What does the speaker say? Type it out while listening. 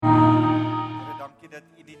dankie dat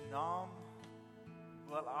U die naam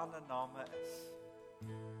bo alle name is.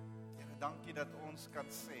 Here, dankie dat ons kan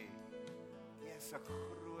sê, U is 'n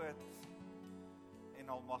groot en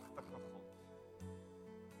almagtige God.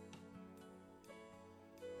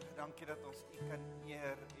 Here, dankie dat ons U kan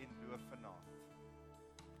eer en loof vanaand.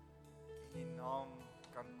 En U naam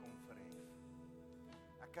kan kom verhef.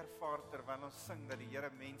 Ek ervaar terwyl ons sing dat die Here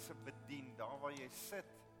mense bedien, daar waar jy sit,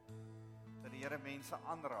 dat die Here mense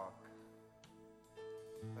aanraak,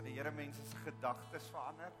 dat die Here mense se gedagtes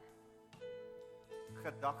verander,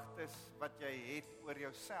 gedagtes wat jy het oor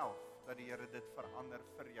jouself, dat die Here dit verander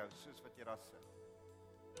vir jou, soos wat jy daar sit.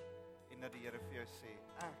 En dat die Here vir jou sê,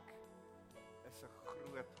 ek is 'n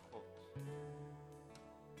groot God.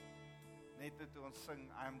 Net toe ons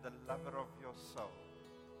sing, I am the lover of your soul.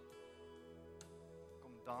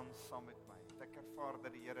 Kom dans saam met my. Ek ervaar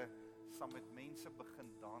dat die Here saam met mense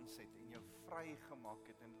begin dans het en jou vrygemaak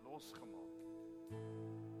het en losgemaak het.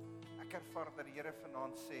 Ek ervaar dat die Here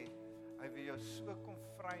vanaand sê, hy wil jou so kom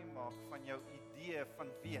vrymaak van jou idee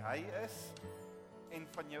van wie hy is en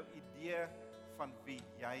van jou idee van wie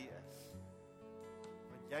jy is.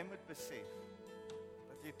 Want jy moet besef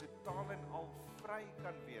dat jy totaal en al vry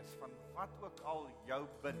kan wees van wat ook al jou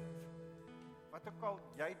bind. Wat ook al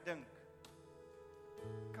jy dink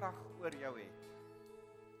krag oor jou het.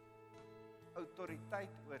 Autoriteit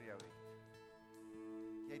oor jou het.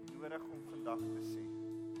 Jy het nodig om vandag te sê,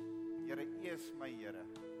 Here, U is my Here.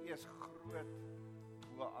 U is groot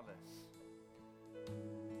bo alles.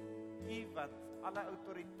 U wat alle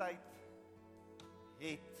autoriteit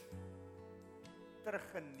het,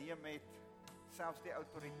 teruggeneem het, selfs die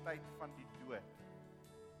autoriteit van die dood.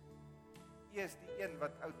 U is die een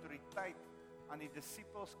wat autoriteit aan die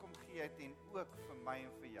disippels kom gee het en ook vir my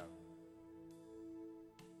en vir jou.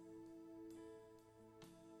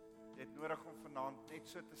 Jy het nodig om vanaand net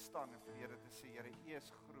so te staan en vir die Here te sê, Here, U is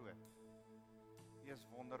groot. U is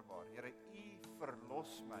wonderbaar. Here, U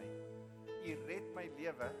verlos my. U red my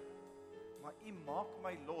lewe, maar U maak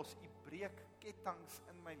my los. U breek kettinge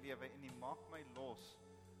in my lewe en U maak my los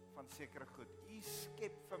van sekere goed. U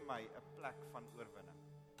skep vir my 'n plek van oorwinning.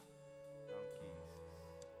 Dankie, Jesus. Dankie.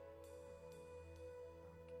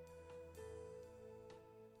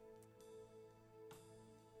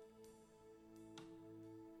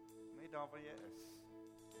 Net daar waar jy is.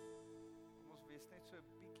 Kom ons wees net so 'n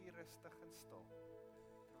bietjie rustig en stil.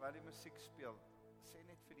 Terwyl die musiek speel, sê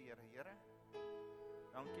net vir die Here, Here,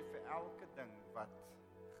 dankie vir elke ding wat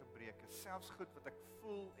gebreek is. Selfs goed wat ek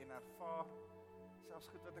voel en ervaar, selfs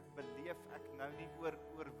goed wat ek beleef, ek nou nie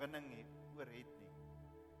oorwinning oor het nie.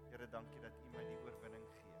 Here, dankie dat U my die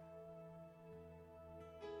oorwinning gee.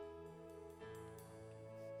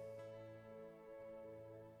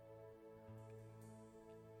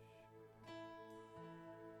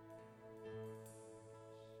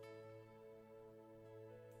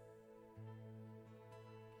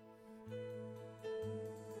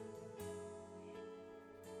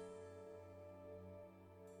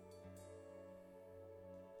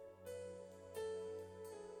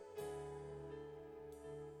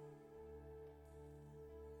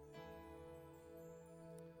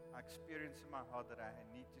 I experience in my heart that I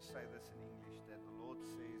need to say this in English, that the Lord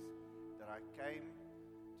says that I came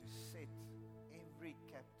to set every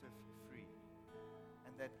captive free.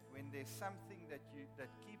 And that when there's something that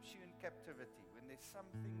keeps you in captivity, when there's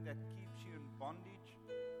something that keeps you in bondage,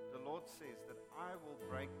 the Lord says that I will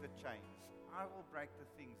break the chains. I will break the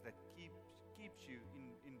things that keeps you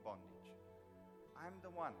in bondage. I'm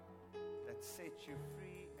the one that sets you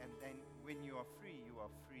free, and then when you are free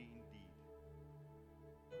indeed.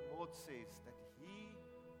 The Lord says that He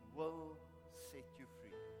will set you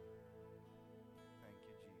free. Thank you, Jesus. Thank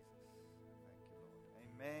you, Lord.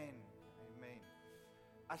 Amen. Amen.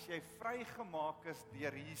 As jy vrygemaak is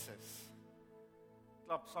deur Jesus,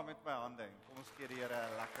 klap saam met my hande en kom ons gee die Here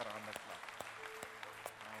 'n lekker hande klap.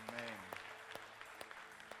 Amen.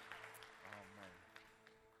 Amen.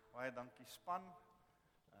 Baie dankie span.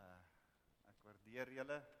 Ek waardeer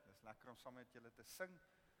julle. Dis lekker om saam met julle te sing.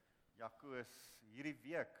 Jaco is hierdie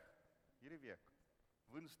week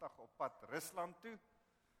Woensdag op pad Rusland toe.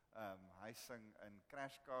 Hy sing in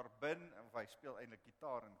Crash Car Bin, of hy speel eintlik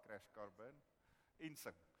gitaar in Crash Car Bin en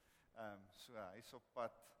sing. So hy's op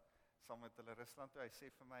pad saam met hulle Rusland toe. Hy sê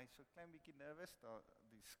vir my so klein bietjie nervus, daar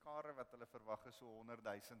die skare wat hulle verwag is so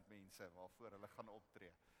 100,000 mense waarvoor hulle gaan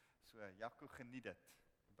optree. So Jaco geniet dit.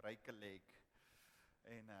 Break a leg.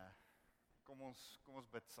 En kom ons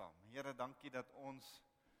bid saam. Here, dankie dat ons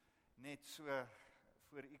net so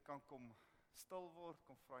voor U kan kom stil word,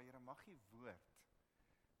 kom vra, Here, mag U woord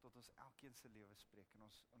tot ons elkeen se lewe spreek en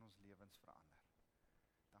ons lewens verander.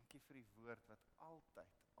 Dankie vir die woord wat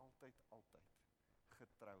altyd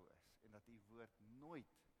getrou is, en dat die woord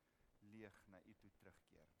nooit leeg na u toe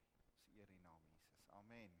terugkeer nie. Ons eer die naam Jesus.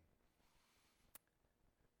 Amen.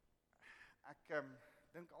 Ek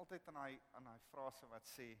dink altyd aan daai frase wat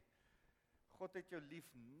sê, God het jou lief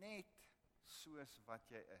net soos wat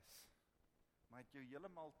jy is, maar het jou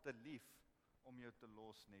heeltemal te lief om jou te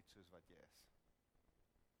los net soos wat jy is.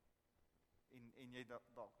 En jy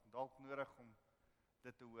dalk nodig om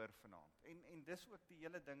dit te hoor vanaand. En dis ook die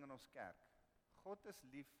hele ding in ons kerk. God is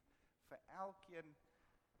lief vir elkeen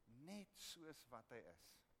net soos wat hy is.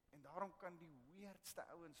 En daarom kan die weirdste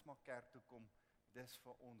ouens maar kerk toe kom, dis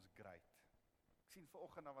vir ons great. Ek sien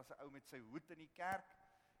vanoggend, daar was 'n ou met sy hoed in die kerk,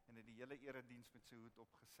 en het die hele erediens met sy hoed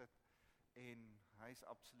opgesit, en hy is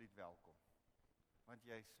absoluut welkom. Want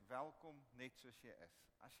jy is welkom net soos jy is.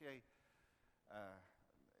 As jy,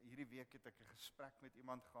 hierdie week het ek 'n gesprek met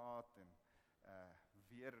iemand gehad, en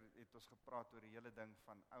weer het ons gepraat oor die hele ding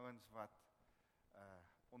van ouens wat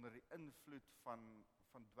onder die invloed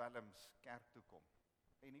van dwelms kerk toe kom.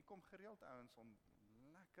 En hier kom gereeld ouens om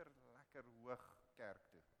lekker hoog kerk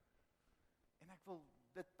toe. En ek wil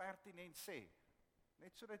dit pertinent sê,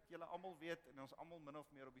 net sodat julle almal weet, en ons almal min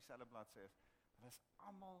of meer op dieselfde bladsy is, hulle is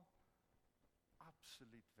almal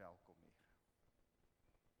absoluut welkom hier.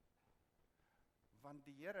 Want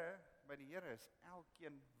by die Here is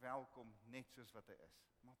elkeen welkom net soos wat hy is.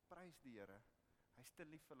 Maar prys die Here, hy is te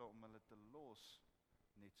lief vir hulle om hulle te los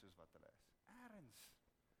net soos wat hulle is. Ergens,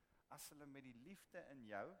 as hulle met die liefde in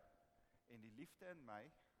jou, en die liefde in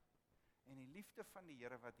my, en die liefde van die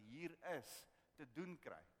Here wat hier is, te doen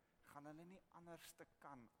kry, gaan hulle nie anderste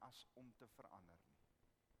kan as om te verander nie.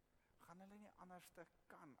 Gaan hulle nie anderste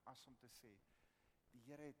kan as om te sê, die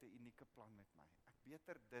Here het 'n unieke plan met my. Ek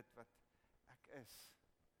beter dit wat ek is,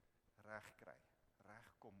 reg kry,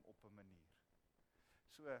 regkom op 'n manier.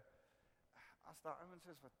 So, as daar ouens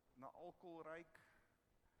is wat na alkohol ruik,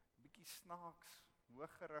 bietjie snaaks,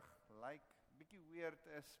 hooggerig lyk, bietjie weird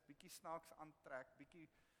is, bietjie snaaks aantrek, bietjie,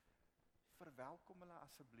 verwelkom hulle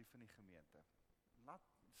asseblief in die gemeente.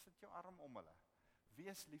 Sit jou arm om hulle,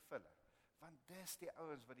 wees lief vir hulle, want dis die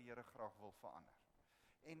ouens wat die Here graag wil verander.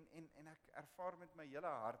 En ek ervaar met my hele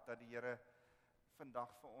hart dat die Here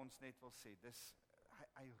vandag vir ons net wil sê,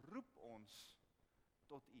 hy roep ons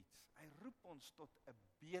tot iets, hy roep ons tot 'n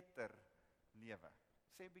beter lewe.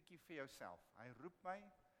 Sê 'n bietjie vir jouself, hy roep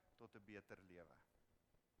my tot 'n beter lewe.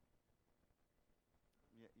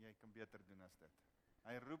 Jy kan beter doen as dit.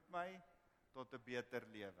 Hy roep my tot 'n beter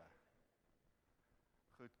lewe.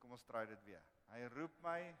 Goed, kom ons try dit weer. Hy roep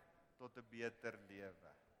my tot 'n beter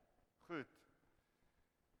lewe. Goed.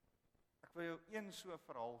 Ek wil jou een so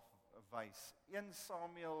verhaal wys. 1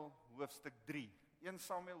 Samuel hoofstuk 3. 1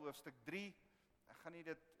 Samuel hoofstuk 3. Ek gaan nie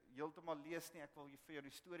dit heeltemal lees nie, ek wil vir jou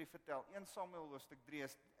die storie vertel. 1 Samuel hoofstuk 3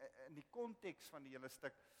 is in die konteks van die hele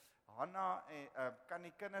stuk. Hanna kan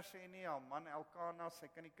nie kinders hê nie, haar man Elkana, sy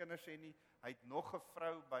kan nie kinders hê nie. Hy het nog 'n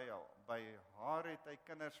vrou, by haar het hy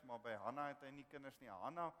kinders, maar by Hanna het hy nie kinders nie.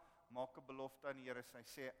 Hanna maak 'n belofte aan die Here, sy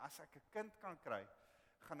sê, as ek 'n kind kan kry,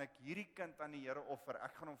 gaan ek hierdie kind aan die Here offer,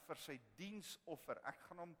 ek gaan hom vir sy diens offer, ek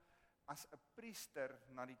gaan hom as 'n priester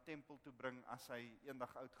na die tempel toe bring, as hy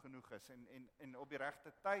eendag oud genoeg is, en op die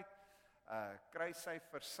regte tyd, kry sy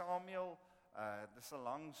vir Samuel, dis 'n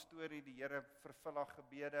lang storie, die Here vervul haar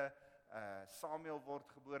gebede, Samuel word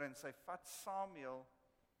gebore, en sy vat Samuel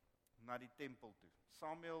na die tempel toe.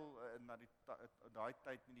 Samuel, na daai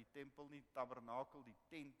tyd nie die tempel nie, tabernakel, die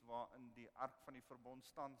tent waarin die ark van die verbond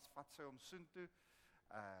staan, vat sy hom soontoe,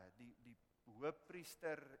 die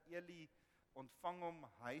hoofpriester Eli ontvang hom,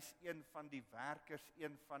 hy is een van die werkers,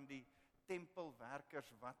 een van die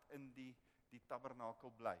tempelwerkers wat in die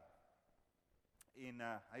tabernakel bly. En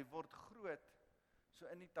hy word groot, so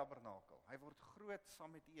in die tabernakel, hy word groot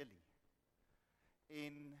saam met Eli.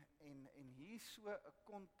 En hier so 'n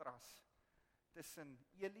kontras tussen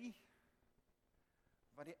Eli,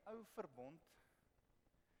 wat die ou verbond,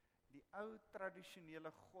 die ou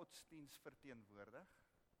tradisionele godsdiens verteenwoordig,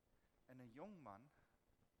 en 'n jong man,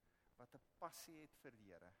 wat 'n passie het vir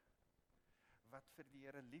die Here, wat vir die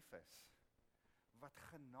Here lief is, wat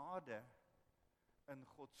genade in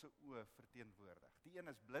God se oë verteenwoordig. Die een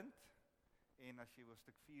is blind, en as jy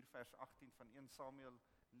hoofstuk 4 vers 18 van 1 Samuel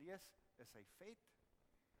lees, is hy vet,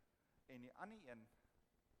 en die ander een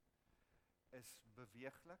is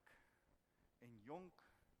beweeglik en jonk,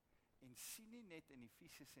 en sien nie net in die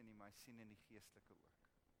fisiese nie, maar hy sien in die geestelike ook.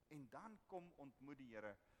 En dan ontmoet die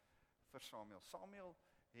Here vir Samuel. Samuel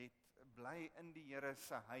het bly in die Here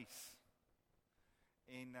se huis.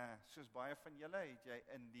 En soos baie van julle het jy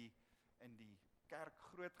in die kerk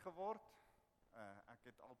groot geword. Ek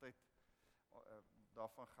het altyd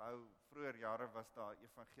daarvan gehou, vroeër jare was daar 'n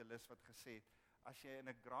evangelis wat gesê het, as jy in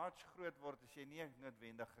 'n garage groot word, is jy nie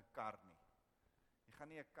noodwendig 'n kar nie. Jy gaan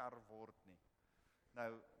nie 'n kar word nie.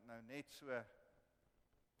 Nou net so,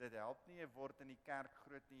 dit help nie, jy word in die kerk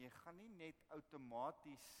groot nie, jy gaan nie net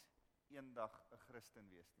outomaties eendag 'n Christen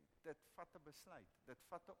wees nie. Dit vat 'n besluit, dit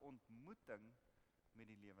vat 'n ontmoeting met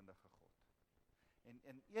die lewendige God. En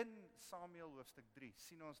in 1 Samuel hoofstuk 3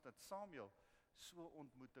 sien ons dat Samuel so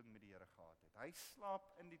ontmoeting met die Here gehad het. Hy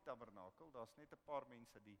slaap in die tabernakel, daar's net 'n paar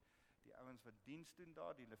mense, die ouens wat diens doen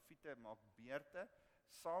daar, die leviete maak beurte,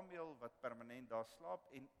 Samuel wat permanent daar slaap,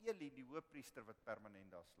 en Eli die hoofpriester wat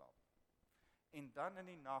permanent daar slaap. En dan in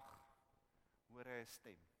die nag hoor hy 'n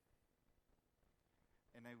stem.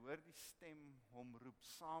 En hy hoor die stem hom roep,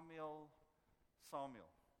 Samuel,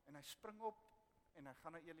 Samuel. En hy spring op en hy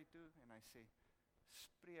gaan na Eli toe en hy sê,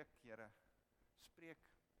 spreek Here, spreek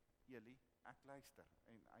Eli, ek luister.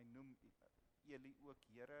 En hy noem Eli ook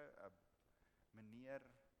Here, meneer,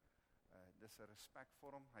 dis 'n respek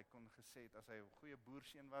vir hom. Hy kon gesê het, as hy 'n goeie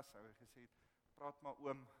boerseun was, hy het gesê, praat maar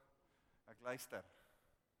oom, ek luister.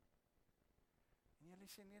 En Eli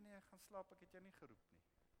sê, nee, ek gaan slaap, ek het jou nie geroep nie.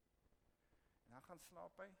 En dan gaan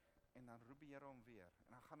slaap hy, en dan roep die Here hom weer. En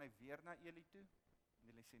dan gaan hy weer na Eli toe, en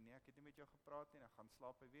Eli sê, nee, ek het nie met jou gepraat nie, en dan gaan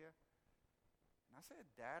slaap hy weer. En as hy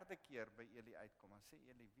 'n derde keer by Eli uitkom, dan sê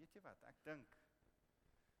Eli, weet jy wat, ek dink,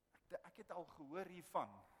 ek het al gehoor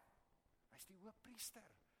hiervan. Hy's die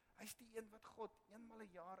hoofpriester. Hy's die een wat God eenmal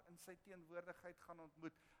 'n jaar in sy teenwoordigheid gaan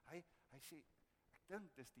ontmoet. Hy sê, ek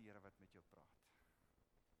dink dis die Here wat met jou praat.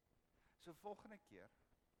 So volgende keer,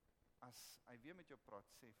 as hy weer met jou praat,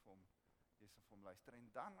 sê vir hom, jy sal vir hom luister.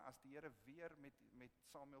 En dan, as die Here weer met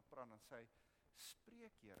Samuel praat, dan sê hy,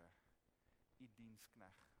 spreek Here, u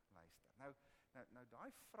dienskneg luister. Nou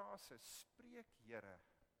daai frase, spreek Here,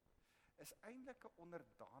 is eintlik 'n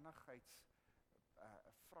onderdanigheids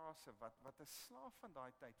frase wat 'n slaaf van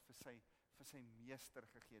daai tyd vir sy meester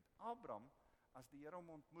gegee het. Abraham, as die Here hom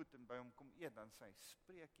ontmoet en by hom kom eet, dan sê hy,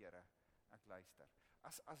 spreek Here, ek luister.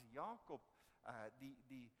 As Jakob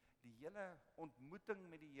die hele ontmoeting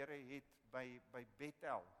met die Here het by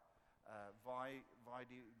Bethel, waar hy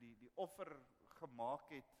die offer gemaak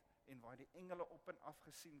het en waar die engele op en af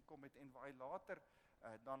gesien kom het en waar hy later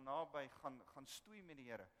daarna by gaan stoei met die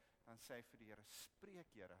Here, dan sê hy vir die Here,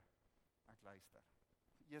 spreek Here, ek luister.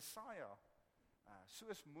 Jesaja,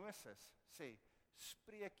 soos Moses, sê,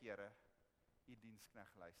 spreek Here, u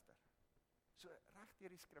dienskneg luister. So reg deur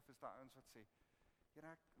die skrif is daar ouens wat sê,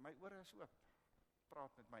 Here, my ore is oop,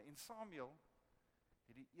 praat met my. En Samuel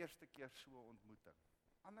het die eerste keer so ontmoeting.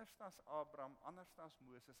 Anders as Abraham, anders as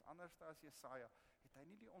Moses, anders as Jesaja, het hy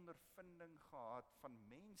nie die ondervinding gehad van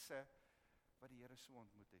mense wat die Here so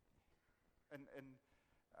ontmoet het nie. In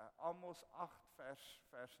Amos 8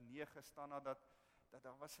 vers 9 staan daar dat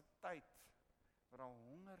daar was 'n tyd waar daar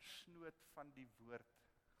hongersnood van die woord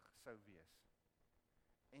sou wees.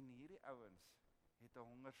 En hierdie ouens het 'n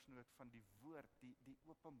hongersnood van die woord, die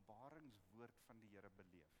openbaringswoord van die Here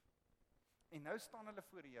beleef. En nou staan hulle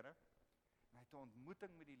voor die Here, en hy het 'n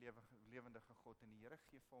ontmoeting met die lewendige God, en die Here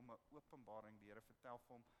gee vir hom 'n openbaring. Die Here vertel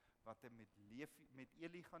vir hom wat hy met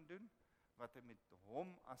Eli gaan doen, wat hy met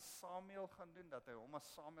hom as Samuel gaan doen, dat hy hom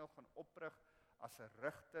as Samuel gaan oprig as 'n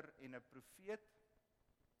rigter en 'n profeet,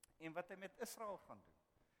 en wat hy met Israel gaan doen.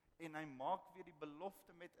 En hy maak weer die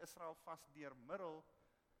belofte met Israel vas deur middel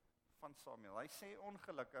van Samuel. Hy sê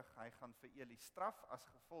ongelukkig, hy gaan vir Eli straf as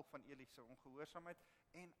gevolg van Eli se ongehoorsaamheid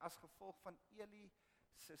en as gevolg van Eli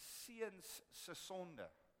se seuns se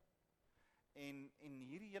sonde. En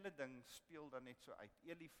hierdie hele ding speel dan net so uit.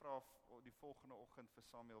 Eli vra die volgende oggend vir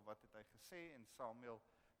Samuel, wat het hy gesê? En Samuel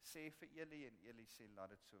sê vir Eli, en Eli sê, laat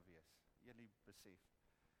dit so wees. Eli besef,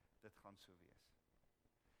 dit gaan so wees.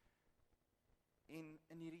 En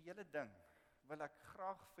in hierdie hele ding wil ek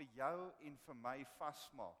graag vir jou en vir my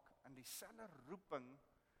vasmaak in dieselfde roeping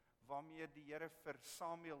waarmee die Here vir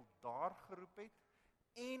Samuel daar geroep het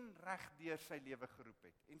en reg deur sy lewe geroep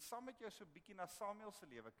het. En saam met jou so 'n bietjie na Samuel se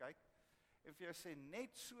lewe kyk en vir jou sê,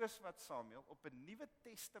 net soos wat Samuel op 'n Nuwe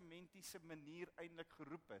Testamentiese manier eintlik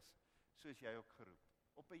geroep is, soos jy ook geroep.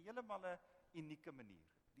 Op 'n heeltemal 'n unieke manier.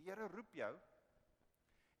 Die Here roep jou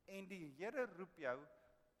en die Here roep jou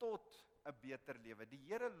tot 'n beter lewe. Die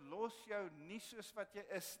Here los jou nie soos wat jy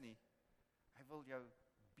is nie. Hy wil jou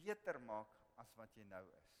beter maak as wat jy nou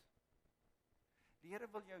is. Die Here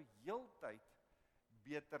wil jou heeltyd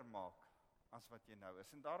beter maak as wat jy nou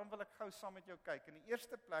is. En daarom wil ek gou saam met jou kyk. In die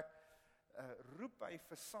eerste plek roep hy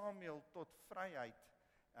vir Samuel tot vryheid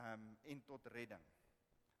en tot redding.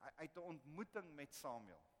 Hy het 'n ontmoeting met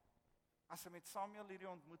Samuel. As hy met Samuel hierdie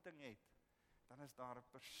ontmoeting het, dan is daar 'n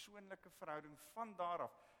persoonlike verhouding van daar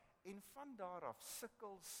af. En van daar af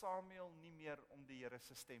sukkel Samuel nie meer om die Here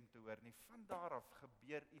se stem te hoor nie. Van daar af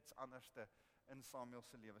gebeur iets anderste in Samuel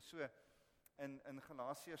se lewe. So in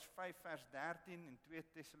Galasiërs 5 vers 13 en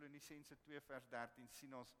 2 Tessalonisense 2 vers 13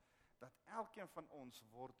 sien ons dat elkeen van ons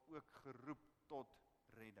word ook geroep tot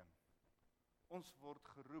redding. Ons word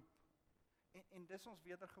geroep en dis ons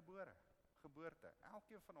geboorte.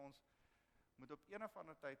 Elkeen van ons moet op een of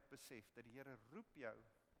ander tyd besef dat die Here roep jou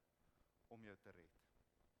om jou te red.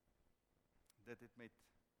 Dit het met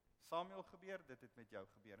Samuel gebeur, dit het met jou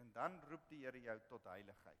gebeur, en dan roep die Here jou tot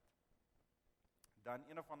heiligheid. Dan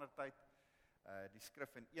een of ander tyd, die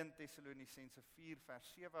skrif in 1 Tessalonisense 4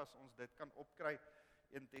 vers 7, as ons dit kan opkry,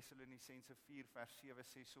 1 Tessalonisense 4 vers 7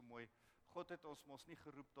 sê so mooi, God het ons mos nie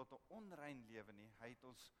geroep tot 'n onrein lewe nie, hy het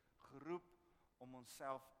ons geroep om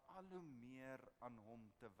onsself al hoe meer aan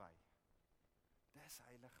hom te wy. Dis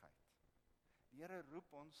heiligheid. Die Here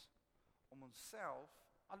roep ons om onsself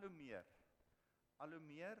al hoe meer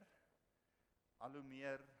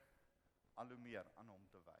aan hom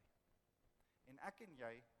te wy. En ek en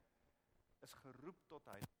jy is geroep tot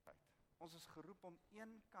heiligheid. Ons is geroep om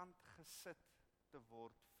eenkant gesit te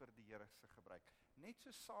word vir die Here se gebruik. Net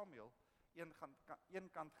so Samuel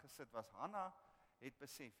eenkant gesit was. Hanna het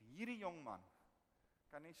besef, hierdie jong man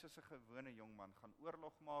kan nie soos 'n gewone jong man gaan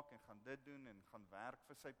oorlog maak en gaan dit doen en gaan werk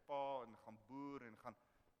vir sy pa en gaan boer en gaan.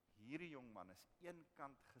 Hierdie jong man is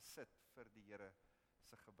eenkant gesit vir die Here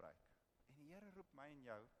se gebruik. En die Here roep my en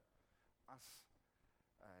jou as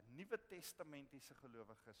Nuwe Testamentiese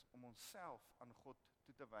gelowiges om onsself aan God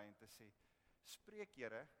toe te wy en te sê, spreek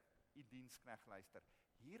Here, u diensknegt luister.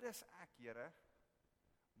 Hier is ek, Here,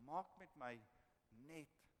 maak met my net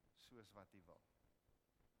soos wat u wil.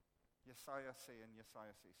 Jesaja sê in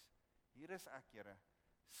Jesaja 6, hier is ek, Here,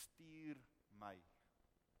 stuur my.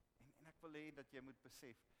 En ek wil hê dat jy moet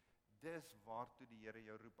besef, dis waartoe die Here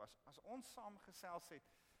jou roep. As ons saam gesels het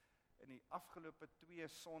in die afgelope 2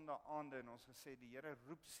 sondaande en ons gesê die Here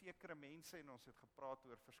roep sekere mense en ons het gepraat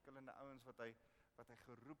oor verskillende ouens wat hy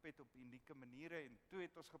geroep het op unieke maniere en toe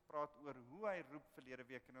het ons gepraat oor hoe hy roep verlede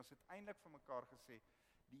week en ons het eintlik vir mekaar gesê,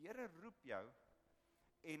 die Here roep jou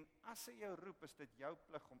en as hy jou roep is dit jou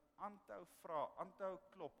plig om aan te hou vra, aan te hou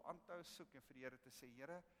klop, aan te hou soek en vir die Here te sê,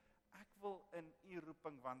 Here, ek wil in u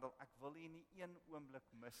roeping wandel, ek wil u nie een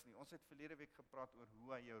oomblik mis nie. Ons het verlede week gepraat oor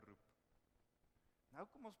hoe hy jou roep. Nou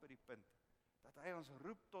kom ons by die punt, dat hy ons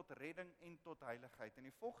roep tot redding en tot heiligheid. En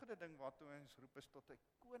die volgende ding waartoe hy ons roep is tot 'n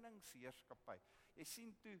koningsheerskappy. Jy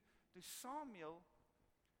sien toe Samuel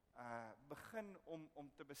begin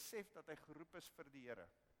om te besef dat hy geroep is vir die Here,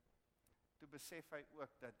 toe besef hy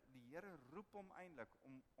ook dat die Here roep hom eintlik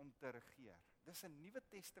om te regeer. Dis 'n Nuwe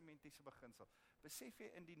Testamentiese beginsel. Besef jy,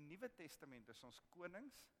 in die Nuwe Testament is ons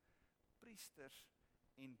konings, priesters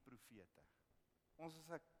en profete. Ons is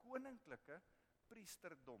 'n koninklike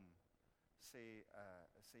priesterdom, sê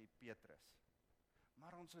Petrus.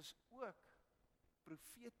 Maar ons is ook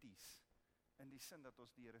profeties in die sin dat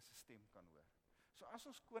ons die Here se stem kan hoor. So as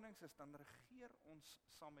ons konings is, dan regeer ons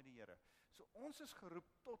saam met die Here. So ons is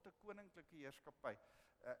geroep tot 'n koninklike heerskappy.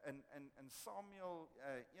 In Samuel,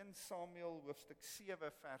 1 Samuel hoofstuk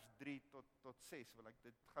 7 vers 3 tot 6 wil ek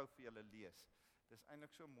dit gou vir julle lees. Dis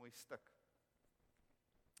eintlik so 'n mooi stuk.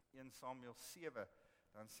 1 Samuel 7,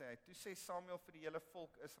 dan sê hy, toe sê Samuel vir die hele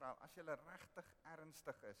volk Israel, as julle regtig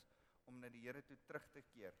ernstig is om na die Here toe terug te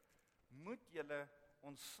keer, moet julle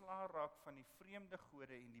ontslaa raak van die vreemde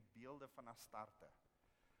gode en die beelde van Astarte.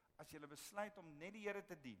 As julle besluit om net die Here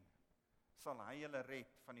te dien, sal hy julle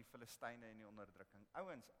red van die Filistyne en die onderdrukking.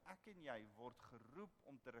 Ouens, ek en jy word geroep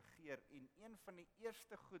om te regeer en een van die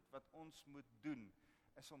eerste goed wat ons moet doen,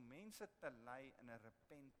 is om mense te lei in 'n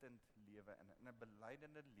repentant lewe, in 'n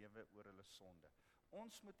belydenende lewe oor hulle sonde.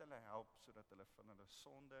 Ons moet hulle help sodat hulle van hulle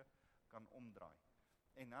sonde kan omdraai.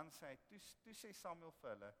 En dan sê hy, toe sê Samuel vir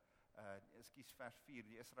hulle, vers 4,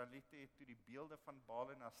 die Israeliete het toe die beelde van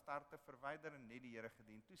Baal en Astarte verwyder en net die Here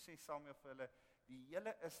gedien. Toe sê Samuel vir hulle, die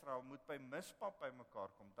hele Israel moet by Mispa by mekaar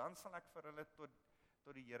kom, dan sal ek vir hulle tot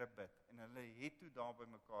die Here bid. En hulle het toe daar by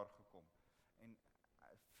mekaar gekom. En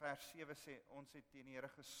vers 7 sê, ons het teen die Here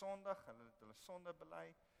gesondig, hulle het hulle sonde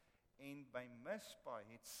bely, en by Mispa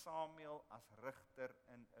het Samuel as rigter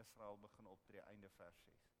in Israel begin optree, einde vers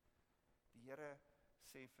 6. Die Here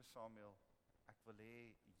sê vir Samuel, ek wil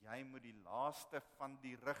hê, jy moet die laaste van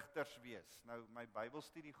die rigters wees. Nou, my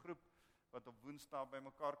Bybelstudiegroep, wat op Woensdag by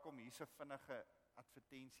mekaar kom, hier's 'n vinnige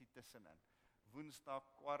advertensie tussenin. Woensdag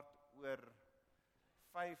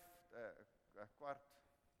 5:15,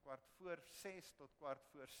 kwart voor 6 tot kwart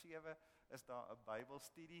voor 7 is daar 'n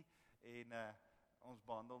Bybelstudie en ons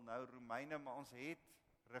behandel nou Romeine, maar ons het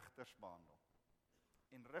Rigters behandel.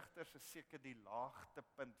 En Rigters is seker die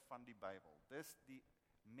laagtepunt van die Bybel. Dis die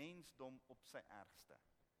mensdom op sy ergste.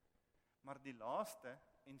 Maar die laaste,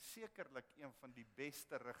 en sekerlik een van die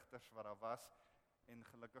beste rigters wat daar was, en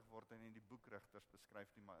gelukkig word hy in die boek Rigters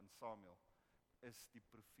beskryf nie, maar in Samuel, is die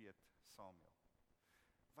profeet Samuel.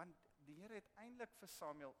 Want die Here het eintlik vir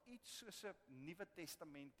Samuel iets soos 'n Nuwe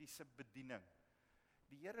Testamentiese bediening.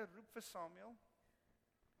 Die Here roep vir Samuel,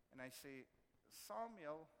 en hy sê,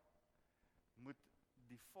 Samuel moet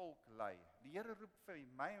die volk lei. Die Here roep vir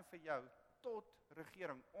my en vir jou tot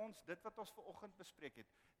regering. Dit wat ons vanoggend bespreek het,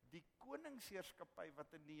 die koningsheerskappy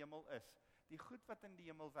wat in die hemel is, die goed wat in die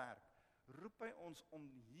hemel werk, roep hy ons om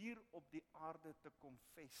hier op die aarde te kom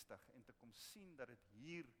vestig en te kom sien dat dit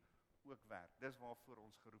hier ook werk. Dis waarvoor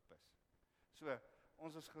ons geroep is. So,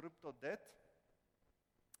 ons is geroep tot dit.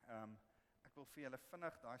 Ek wil vir julle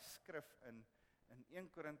vinnig daai skrif in 1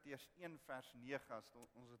 Korintiërs 1 vers 9, as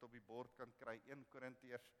ons dit op die bord kan kry, 1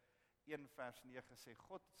 Korintiërs 1 vers 9 sê,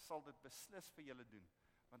 God sal dit beslis vir julle doen,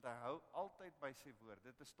 want hy hou altyd by sy woord.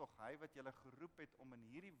 Dit is tog hy wat julle geroep het om in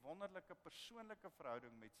hierdie wonderlike persoonlike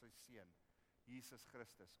verhouding met sy seun, Jesus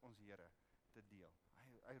Christus, ons Here, te deel.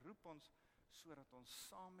 Hy roep ons sodat ons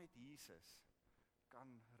saam met Jesus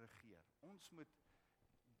kan regeer. Ons moet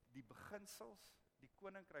die beginsels, die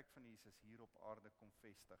koninkryk van Jesus hier op aarde kom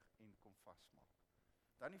vestig en kom vasmaak.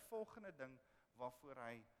 Dan die volgende ding waarvoor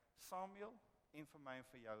hy Samuel en vir my en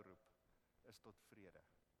vir jou roep, is tot vrede.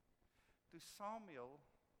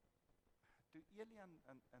 Toe Eli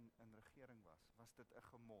in regering was dit 'n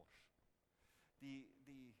gemors.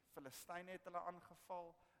 Die Filistyne het hulle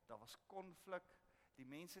aangeval, daar was konflik, die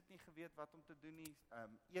mense het nie geweet wat om te doen nie,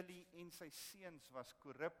 Eli en sy seuns was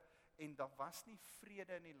korrup, en daar was nie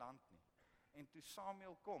vrede in die land nie. En toe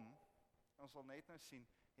Samuel kom, ons sal net nou sien,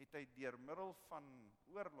 het hy deur middel van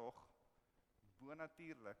oorlog,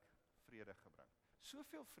 bonatuurlik vrede gebring.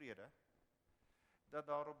 Soveel vrede, dat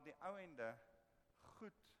daar op die ou ende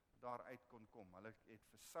goed daaruit kon kom. Hulle het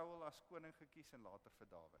vir Saul as koning gekies en later vir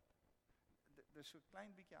Dawid. Dit is so 'n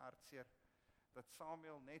klein bietjie hartseer, dat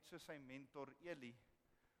Samuel, net so sy mentor Eli,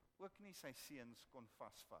 ook nie sy seuns kon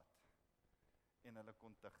vasvat, en hulle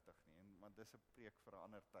kon tugtig nie, maar dis 'n preek vir 'n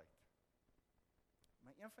ander tyd.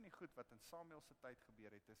 Maar een van die goed wat in Samuel se tyd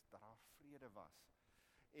gebeur het, is dat daar vrede was.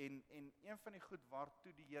 En een van die goed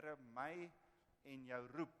waartoe die Here my en jou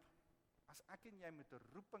roep, as ek en jy met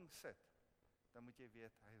 'n roeping sit, dan moet jy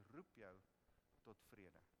weet, hy roep jou tot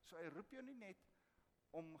vrede. So hy roep jou nie net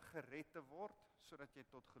om gered te word, sodat jy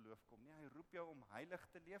tot geloof kom nie. Hy roep jou om heilig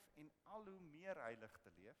te leef en al hoe meer heilig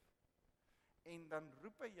te leef. En dan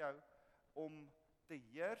roep hy jou om te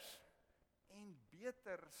heers en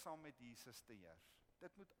beter saam met Jesus te heers.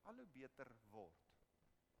 Dit moet al hoe beter word.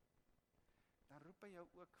 Dan roep hy jou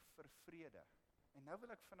ook vir vrede. En nou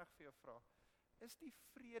wil ek vinnig vir jou vra, is die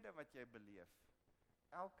vrede wat jy beleef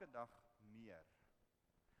elke dag meer?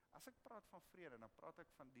 As ek praat van vrede, dan praat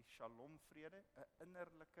ek van die shalom vrede, 'n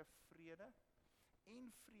innerlike vrede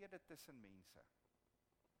en vrede tussen mense.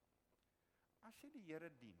 As jy die Here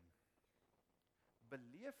dien,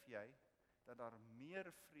 beleef jy dat daar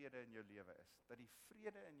meer vrede in jou lewe is, dat die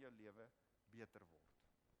vrede in jou lewe beter word?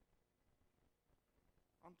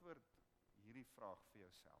 Antwoord hierdie vraag vir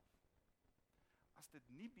jouself. As dit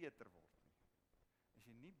nie beter word nie, is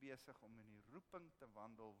jy nie besig om in die roeping te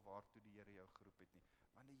wandel waartoe die Here jou geroep het nie.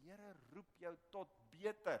 Want die Here roep jou tot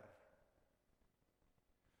beter.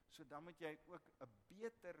 So dan moet jy ook 'n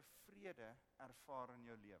beter vrede ervaar in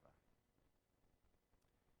jou lewe.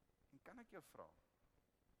 En kan ek jou vra,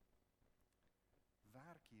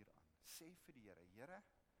 werk hieraan. Sê vir die Here, Here,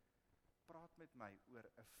 praat met my oor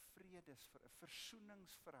 'n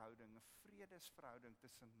versoeningsverhouding, 'n vredesverhouding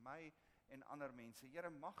tussen my en ander mense. Here,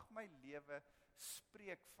 mag my lewe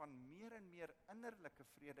spreek van meer en meer innerlike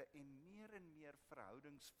vrede en meer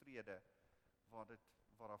verhoudingsvrede waar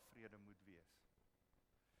daar vrede moet wees.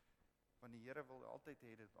 Want die Here wil altyd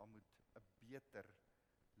hê dit moet 'n beter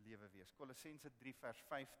lewe wees. Kolossense 3 vers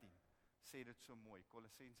 15 sê dit so mooi.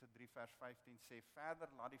 Kolossense 3 vers 15 sê,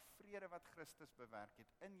 verder laat die vrede wat Christus bewerk het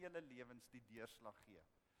in julle lewens die deurslag gee.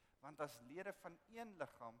 Want as lede van een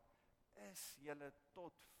liggaam is julle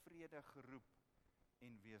tot vrede geroep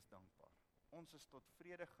en wees dankbaar. Ons is tot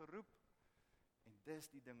vrede geroep en dis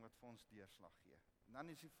die ding wat vir ons deurslag gee. En dan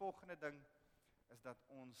is die volgende ding, is dat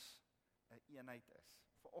ons 'n eenheid is.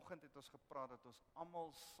 Vanoggend het ons gepraat dat ons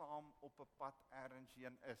almal saam op 'n pad ergens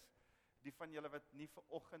heen is. Die van julle wat nie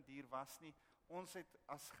vanoggend hier was nie, ons het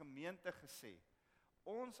as gemeente gesê,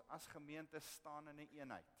 ons as gemeente staan in 'n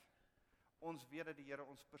eenheid. ons weet dat die Here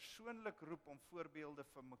ons persoonlik roep om voorbeelde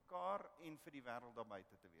vir mekaar en vir die wêreld daar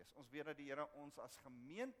buite te wees. Ons weet dat die Here ons as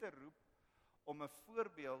gemeente roep om 'n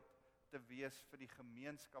voorbeeld te wees vir die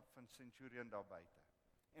gemeenskap van Centurion daar buite.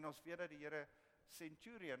 En ons weet dat die Here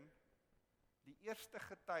Centurion, die eerste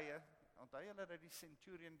getuie, onthou julle dat die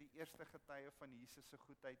Centurion die eerste getuie van Jesus se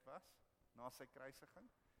goedheid was, na sy kruisiging?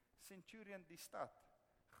 Centurion, die stad,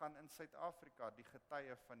 gaan in Suid-Afrika die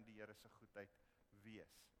getuie van die Here se goedheid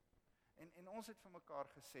wees. En ons het vir mekaar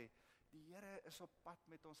gesê, die Here is op pad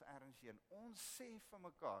met ons ergens heen. Ons sê vir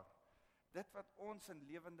mekaar, dit wat ons in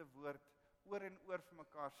lewende woord oor en oor vir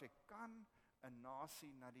mekaar sê, kan 'n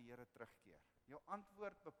nasie na die Here terugkeer? Jou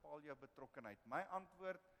antwoord bepaal jou betrokkenheid. My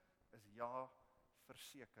antwoord is ja,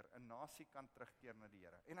 verseker. 'n Nasie kan terugkeer na die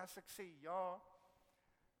Here. En as ek sê ja,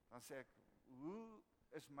 dan sê ek, hoe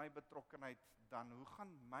is my betrokkenheid dan? Hoe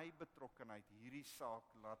gaan my betrokkenheid hierdie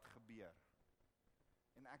saak laat gebeur?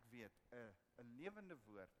 En ek weet, 'n lewende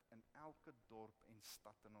woord in elke dorp en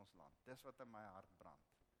stad in ons land. Dis wat in my hart brand.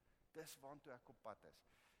 Dis waartoe ek op pad is.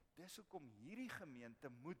 Dis hoekom hierdie gemeente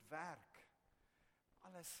moet werk.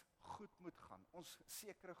 Alles goed moet gaan. Ons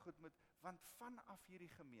sekere goed moet, want vanaf hierdie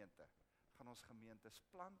gemeente gaan ons gemeentes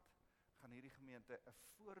plant, gaan hierdie gemeente 'n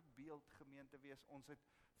voorbeeld gemeente wees. Ons het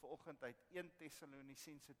vanoggend uit 1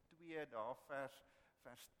 Tessalonisense 2 daar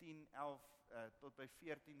vers 10, 11 tot by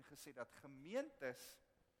 14 gesê dat gemeentes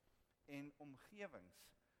en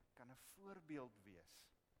omgewings kan 'n voorbeeld wees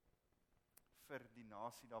vir die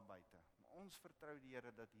nasie daar buite. Maar ons vertrou die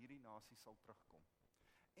Here dat hierdie nasie sal terugkom.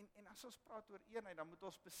 En as ons praat oor eenheid, dan moet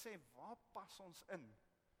ons besef, waar pas ons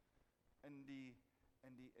in die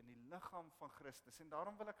liggaam van Christus? En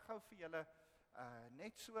daarom wil ek gou vir julle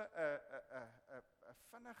net so 'n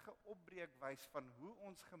vinnige opbreek wys van hoe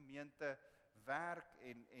ons gemeente werk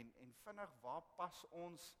en vinnig waar pas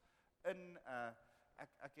ons in.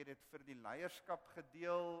 Ek het dit vir die leierskap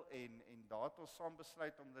gedeel en daar het ons saam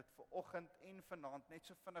besluit om dit vir oggend en vanaand net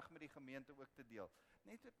so vinnig met die gemeente ook te deel.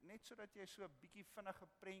 Net sodat jy so 'n bietjie vinnige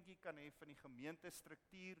prentjie kan hê van die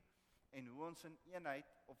gemeentestruktuur en hoe ons in eenheid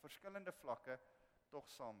op verskillende vlakke tog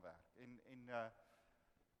saamwerk.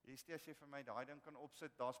 As jy vir my daai ding kan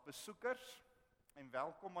opsit, daar's besoekers en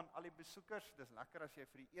welkom aan al die besoekers. Dis lekker as jy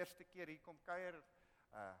vir die eerste keer hier kom kuier.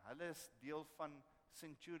 Hulle is deel van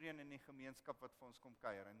Centurion in die gemeenskap wat vir ons kom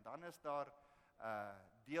kuier. En dan is daar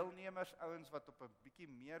deelnemers, ouens wat op 'n bietjie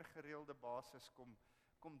meer gereelde basis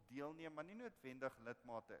kom deelneem, maar nie noodwendig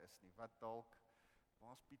lidmate is nie. Wat dalk,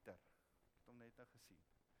 waar's Pieter? Ek het hom net nou gesien.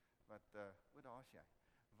 Daar's jy.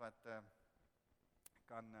 Wat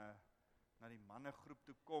kan na die mannegroep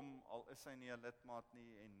toe kom, al is hy nie 'n lidmaat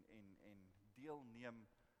nie, en deelneem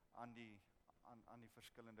aan die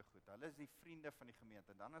verskillende goed. Hulle is die vriende van die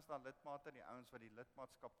gemeente. Dan is daar lidmate, die ouens wat die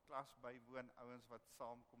lidmaatskap klas bywoon, ouens wat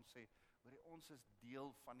saamkom sê, hoorie, ons is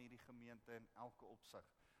deel van hierdie gemeente in elke opsig.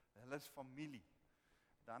 Hulle is familie.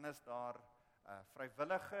 Dan is daar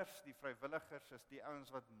vrywilligers. Die vrywilligers is die ouens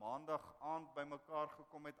wat maandag aand bymekaar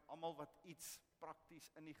gekom het, almal wat iets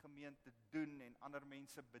prakties in die gemeente doen en ander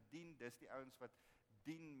mense bedien. Dis die ouens wat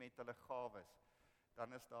dien met hulle gawes.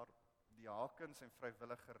 Dan is daar diakens en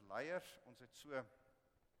vrywilliger leiers. Ons het so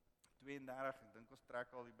 32, ek dink ons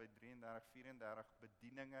trek al hier by 33, 34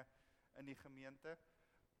 bedieninge in die gemeente.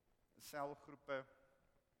 Selgroepe,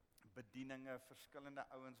 bedieninge, verskillende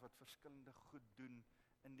ouens wat verskillende goed doen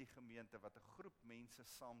in die gemeente, wat 'n groep mense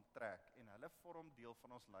saamtrek en hulle vorm deel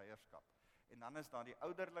van ons leierskap. En dan is daar die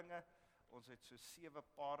ouderlinge. Ons het so 7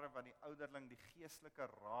 pare wat die ouderling, die geestelike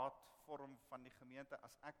raad vorm van die gemeente.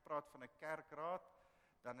 As ek praat van 'n kerkraad,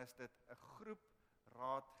 dan is dit 'n groep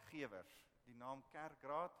raadgewers. Die naam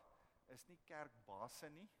kerkraad is nie kerkbase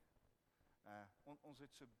nie. Ons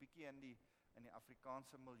het so 'n bietjie in die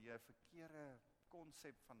Afrikaanse milieu verkeerde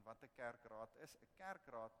konsep van wat 'n kerkraad is. 'n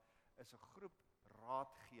Kerkraad is 'n groep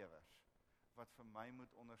raadgewers wat vir my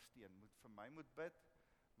moet ondersteun, vir my moet bid,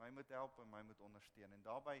 my moet help en my moet ondersteun. En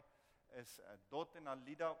daarbey is Dot en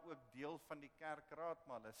Alida ook deel van die kerkraad,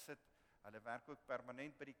 maar hulle werk ook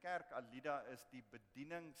permanent by die kerk. Alida is die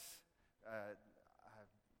bedienings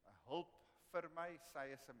hulp vir my.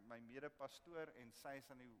 Sy is my mede-pastoor en sy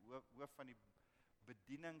is aan die hoof van die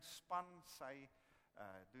bedieningsspan. Sy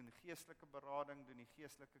doen geestelike berading, doen die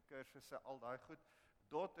geestelike kursusse, al daai goed.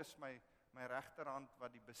 Dot is my regterhand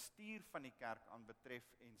wat die bestuur van die kerk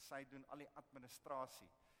aanbetref en sy doen al die administrasie.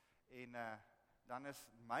 En dan is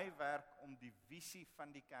my werk om die visie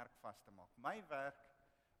van die kerk vas te maak. My werk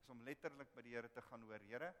is om letterlik by die Here te gaan hoor,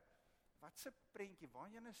 Here, wat se prentjie,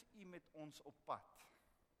 waarheen is U met ons op pad?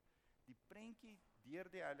 Die prentjie deur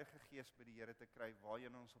die Heilige Gees by die Here te kry,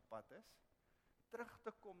 waarheen ons op pad is, terug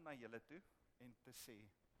te kom na julle toe en te sê,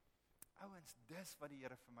 ouens, dis wat die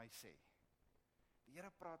Here vir my sê. Die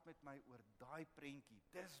Here praat met my oor daai prentjie.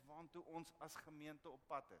 Dis waartoe ons as gemeente op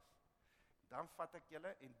pad is. Dan vat ek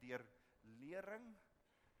julle en deur lering,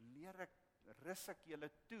 rus ek julle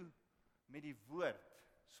toe met die woord,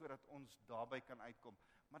 sodat ons daarby kan uitkom.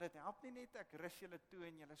 Maar dit help nie net ek rus julle toe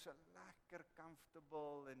en julle so lekker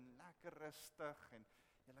comfortable en lekker rustig en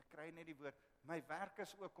julle kry net die woord. My werk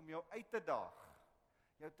is ook om jou uit te daag,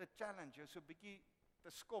 jou te challenge, jou so 'n bietjie te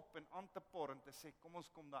skop en aan te por en te sê, kom ons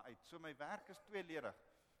kom daar uit. So my werk is tweeledig,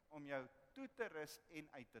 om jou toe te rus en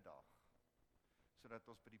uit te daag, sodat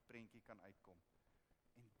ons by die prentjie kan uitkom.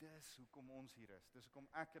 En dis hoekom ons hier is, dis hoekom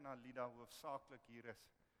ek en Alida hoofsaaklik hier is.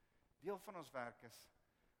 Deel van ons werk is,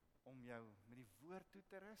 om jou met die woord toe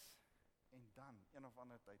te rus, en dan een of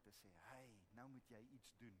ander tyd te sê, hey, nou moet jy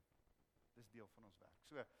iets doen. Dis deel van ons werk.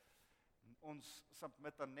 So, ons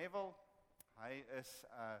submit aan Neville, hy is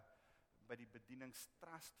by die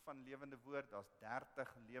bedieningstrust van Lewende Woord, daar's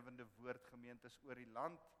 30 Lewende Woord gemeentes oor die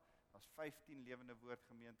land, daar's 15 Lewende Woord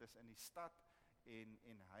gemeentes in die stad,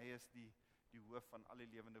 en hy is die hoof van al die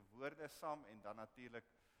Lewende Woorde saam, en dan natuurlik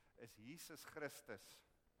is Jesus Christus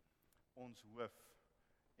ons hoof,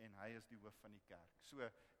 en hy is die hoof van die kerk. So,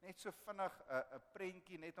 net so vinnig 'n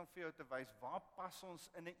prentjie, net om vir jou te wys, waar pas ons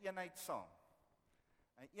in 'n eenheid saam?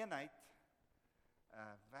 'n Eenheid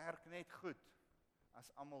werk net goed,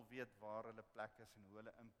 as almal weet waar hulle plek is, en hoe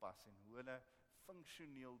hulle inpas, en hoe hulle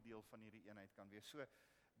funksioneel deel van hierdie eenheid kan wees. So,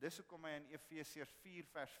 dis hoekom hy in Efesiërs 4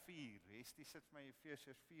 vers 4, Hestie sit vir my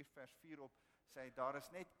Efesiërs 4 vers 4 op, sê, daar is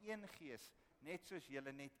net een gees, net soos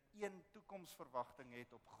julle net een toekomsverwagting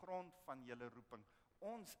het op grond van julle roeping.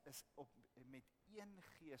 Ons is met een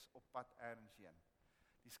gees op pad ergens heen.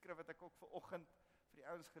 Die skrif wat ek ook vanoggend vir die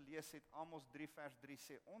ouens gelees het, Amos 3 vers 3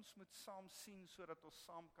 sê, ons moet saam sien sodat ons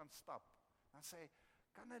saam kan stap. Dan sê,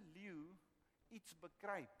 kan 'n leeu iets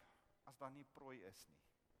bekruip as daar nie prooi is nie?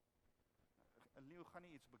 'n Leeu gaan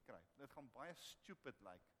nie iets bekruip. Dit gaan baie stupid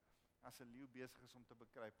lyk as 'n leeu besig is om te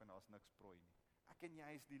bekruip en daar's niks prooi nie. Ek en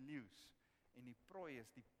jy is die leeu's en die prooi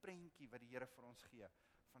is die prentjie wat die Here vir ons gee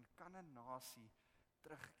van kan 'n nasie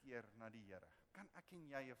terugkeer na die Here. Kan ek en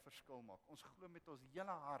jy 'n verskil maak? Ons glo met ons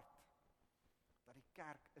hele hart dat die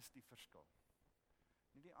kerk is die verskil.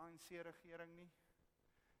 Nie die ANC regering nie,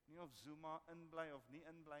 nie of Zuma inbly of nie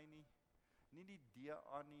inbly nie, nie die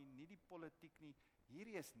DA nie, nie die politiek nie.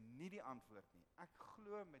 Hierdie is nie die antwoord nie. Ek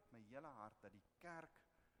glo met my hele hart dat die kerk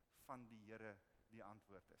van die Here die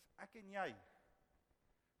antwoord is. Ek en jy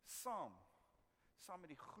saam met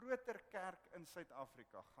die groter kerk in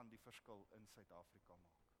Suid-Afrika gaan die verskil in Suid-Afrika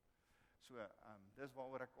maak. So, dis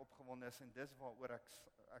waaroor ek opgewonde is en dis waaroor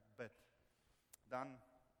ek bid. Dan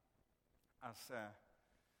as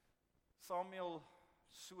Samuel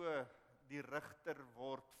so die rigter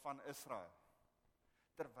word van Israel,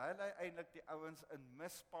 terwyl hy eintlik die ouens in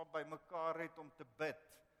Mispa bymekaar het om te bid,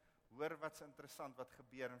 hoor wat's interessant wat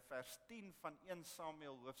gebeur in vers 10 van 1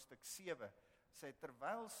 Samuel hoofstuk 7, sê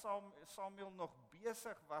terwyl Samuel nog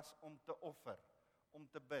besig was om te offer, om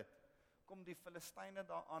te bid, kom die Filistyne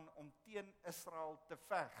daaraan om teen Israel te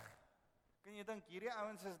veg. Kan jy dink, hierdie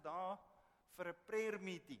ouens is daar vir 'n prayer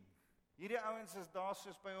meeting. Hierdie ouens is daar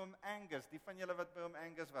soos by oom Angus, die van julle wat by oom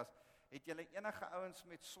Angus was, het julle enige ouens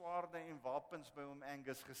met swaarde en wapens by oom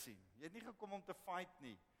Angus gesien? Jy het nie gekom om te fight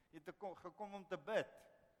nie, jy het gekom om te bid.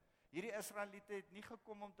 Hierdie Israeliete het nie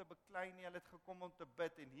gekom om te beklei nie, hulle het gekom om te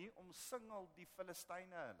bid, en hier omsingel die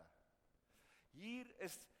Filistyne hulle. Hier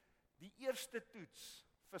is die eerste toets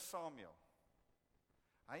vir Samuel.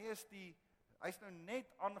 Hy's nou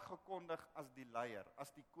net aangekondig as die leier,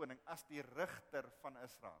 as die koning, as die rigter van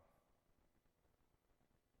Israel.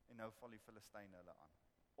 En nou val die Filistyne hulle aan,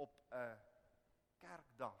 op 'n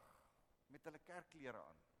kerkdag, met hulle kerkklere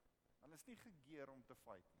aan. Hulle is nie gegeer om te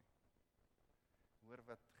fight nie. Hoor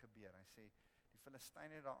wat gebeur, hy sê, die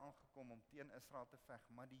Filistyne het daar aangekom om teen Israel te veg,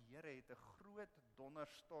 maar die Here het 'n groot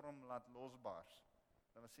donderstorm laat losbars.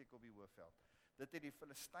 Dit was seker op die Hoëveld. Dit het die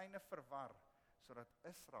Filistyne verwar, sodat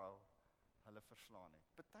Israel hulle verslaan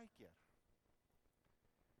het. Partykeer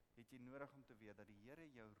het jy nodig om te weet dat die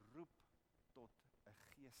Here jou roep tot 'n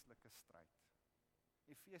geestelike stryd.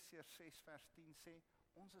 Efesiërs 6 vers 10 sê,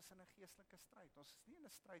 ons is in 'n geestelike stryd. Ons is nie in 'n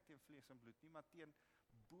stryd teen vlees en bloed nie, maar teen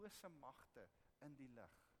bose magte in die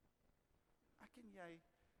lig. Ek en jy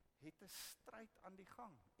het 'n stryd aan die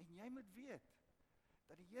gang, en jy moet weet,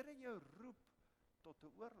 dat die Here jou roep tot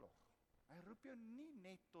 'n oorlog. Hy roep jou nie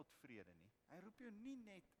net tot vrede nie, hy roep jou nie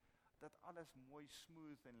net dat alles mooi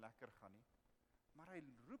smooth en lekker gaan nie, maar hy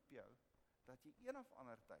roep jou, dat jy een of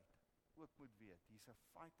ander tyd ook moet weet, hier's 'n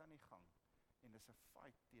fight aan die gang, en dis 'n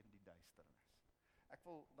fight teen die duisternis. Ek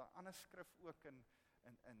wil daar ander skrif ook in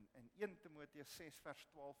in 1 Timoteus 6 vers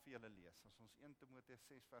 12 vir julle lees, as ons 1 Timoteus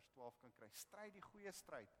 6 vers 12 kan kry, stryd die goeie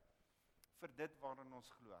stryd vir dit waarin ons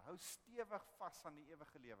glo. Hou stewig vas aan die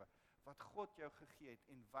ewige lewe, wat God jou gegee het,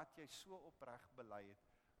 en wat jy so opreg bely het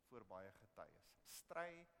voor baie getuies.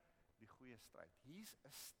 Stry die goeie stryd. Hier's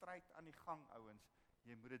 'n stryd aan die gang, ouens,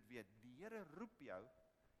 jy moet dit weet. Die Here roep jou,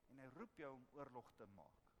 en hy roep jou om oorlog te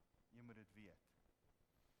maak. Jy moet dit weet.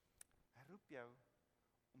 Hy roep jou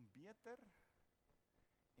om beter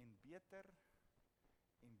en beter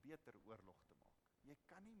en beter oorlog te maak. Jy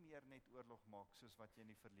kan nie meer net oorlog maak soos wat jy in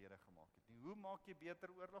die verlede gemaak het nie. Hoe maak jy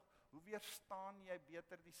beter oorlog? Hoe weerstaan jy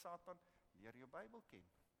beter die Satan? Leer jou Bybel ken.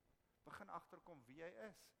 Begin agterkom wie jy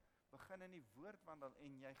is. Begin in die woord wandel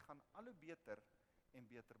en jy gaan al hoe beter en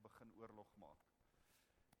beter begin oorlog maak.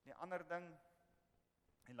 Die ander ding,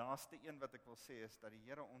 die laaste een wat ek wil sê is dat die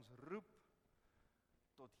Here ons roep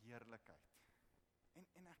tot heerlikheid.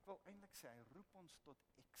 En ek wil eintlik sê, hy roep ons tot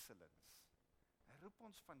excellence. Hy roep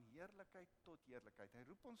ons van heerlikheid tot heerlikheid. Hy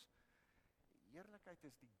roep ons, heerlikheid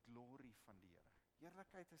is die glorie van die Here.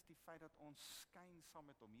 Heerlikheid is die feit dat ons skyn saam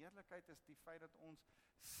met hom. Heerlikheid is die feit dat ons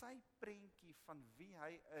sy prentjie van wie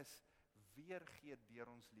hy is, weergee deur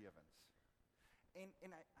ons lewens.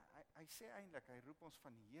 En hy sê eintlik, hy roep ons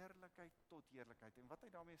van heerlikheid tot heerlikheid. En wat hy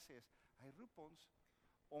daarmee sê is, hy roep ons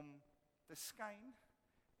om te skyn,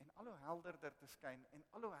 en al hoe helderder te skyn, en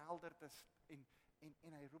al hoe helder te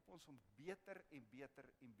en hy roep ons om beter en beter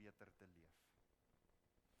en beter te leef.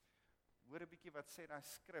 Hoor 'n bietjie wat sê daai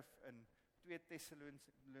skrif in 2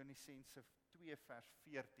 Tessalonisense 2 vers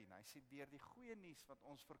 14. Hy sê, deur die goeie nuus wat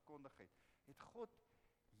ons verkondig het God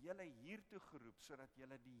julle hiertoe geroep, sodat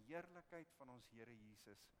julle die heerlikheid van ons Here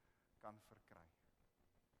Jesus kan verkry.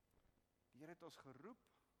 Die Here het ons geroep,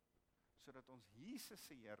 sodat ons Jesus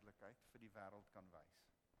se heerlikheid vir die wêreld kan wys.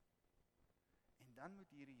 En dan moet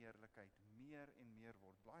hierdie heerlikheid meer en meer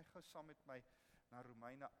word. Blaai gou saam met my na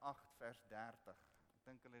Romeine 8 vers 30. Ek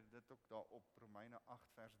dink hulle het dit ook daarop, Romeine 8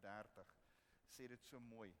 vers 30. Sê dit so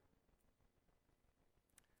mooi.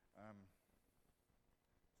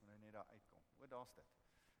 Moet nou net daar uitkom. O, daar's dit.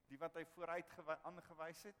 Die wat hy vooruit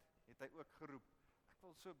aangewys het, het hy ook geroep. Ek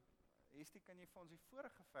wil so, Estie, kan jy vir ons die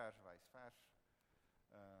vorige vers wys? Ek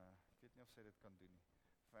weet nie of sy dit kan doen nie.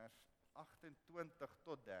 Vers 28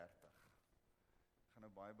 tot 30. Ek gaan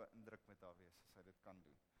nou baie beïndruk met haar wees, as hy dit kan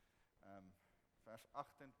doen. Vers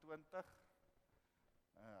 28,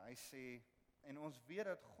 hy sê, en ons weet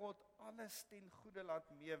dat God alles ten goeie laat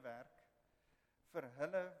meewerk, vir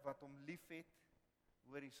hulle wat hom lief het,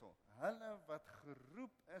 hoor hierso, hulle wat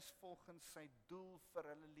geroep is volgens sy doel vir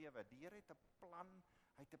hulle lewe. Die Here het 'n plan,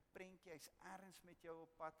 hy het 'n prentjie, hy's ergens met jou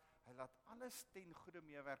op pad, hy laat alles ten goeie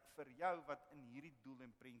meewerk vir jou wat in hierdie doel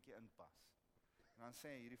en prentjie inpas. En dan sê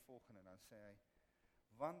hy hierdie volgende, dan sê hy,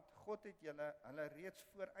 want God het hulle reeds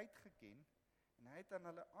vooruit geken, en hy het aan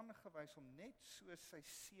hulle aangewys om net soos sy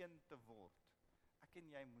seun te word. Ek en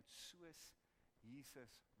jy moet soos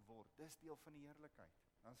Jesus word. Dis deel van die heerlikheid.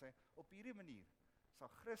 Dan sê hy, op hierdie manier sal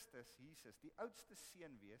Christus, Jesus, die oudste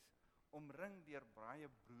seun wees, omring deur baie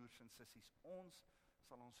broers en sissies. Ons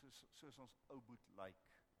sal ons soos ons ou boet lyk.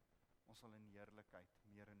 Ons sal in heerlikheid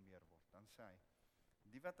meer en meer word. Dan sê hy,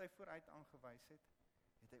 die wat hy vooruit aangewys het,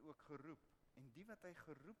 het hy ook geroep. En die wat hy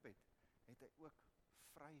geroep het, het hy ook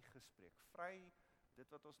vrygespreek. Vry, dit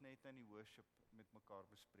wat ons net in die worship met mekaar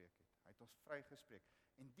bespreek het. Hy het ons vrygespreek.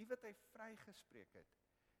 En die wat hy vrygespreek het,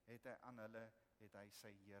 het hy aan hulle, het hy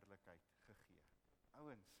sy heerlikheid gegee.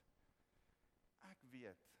 Ouens, ek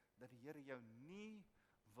weet dat die Here jou nie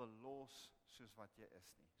wil los soos wat jy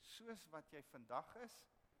is nie. Soos wat jy vandag is,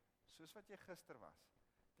 soos wat jy gister was.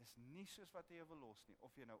 Dis nie soos wat hy jou wil los nie.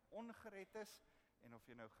 Of jy nou ongered is, en of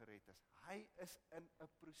jy nou gered is. Hy is in 'n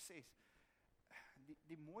proses.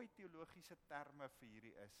 Die mooi teologiese terme vir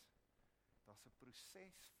hierdie is, daar's 'n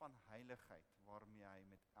proses van heiligheid waarmee hy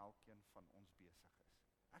met elkeen van ons besig is.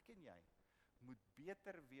 Ek en jy moet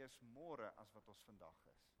beter wees môre as wat ons vandag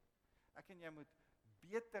is. Ek en jy moet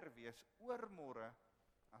beter wees oormôre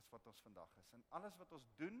as wat ons vandag is. En alles wat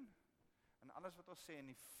ons doen, en alles wat ons sê, in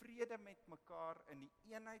die vrede met mekaar, in die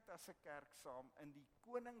eenheid as 'n kerk saam, in die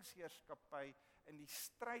koningsheerskappy, in die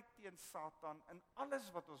stryd teen Satan, in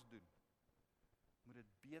alles wat ons doen, moet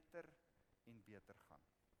dit beter en beter gaan.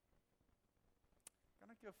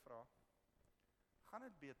 Kan ek jou vra, gaan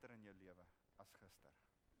dit beter in jou lewe as gister?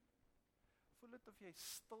 Voel dit of jy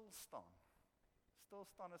stil staan? Stil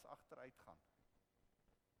staan is agteruit gaan.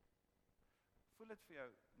 Voel dit vir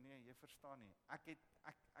jou, nee, jy verstaan nie, ek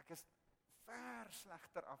is ver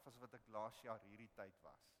slegter af as wat ek laas jaar hierdie tyd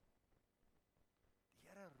was. Die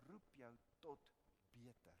Here roep jou tot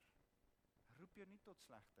beter. Hy roep jou nie tot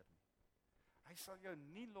slegter nie. Hy sal jou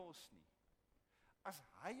nie los nie. As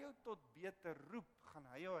hy jou tot beter roep, gaan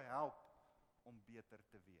hy jou help om beter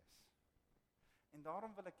te wees. En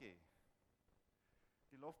daarom wil ek hê,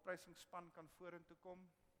 die lofprysingsspan kan vorentoe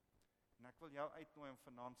kom, en ek wil jou uitnooi om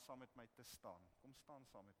vanaand saam met my te staan. Kom staan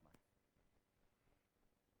saam met my.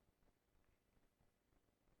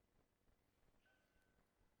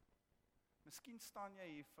 Miskien staan jy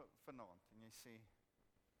hier vanaand en jy sê,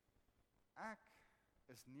 ek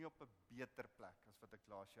is nie op 'n beter plek as wat ek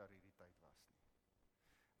laas jaar hierdie tyd was nie.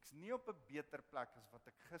 Ek is nie op 'n beter plek as wat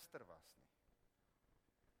ek gister was nie.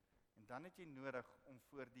 En dan het jy nodig om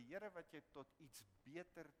voor die Here wat jy tot iets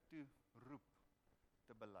beter toe roep,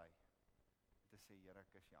 te bely. Te sê, Here,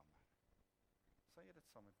 ek is jammer. Sal jy dit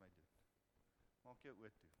saam met my doen? Maak jou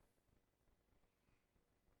oë toe.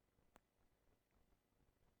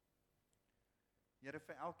 Here,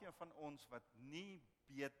 vir elkeen van ons wat nie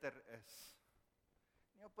beter is,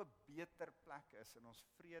 nie op 'n beter plek is in ons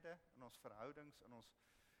vrede, in ons verhoudings, in ons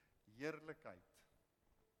heerlikheid.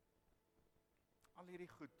 Al hierdie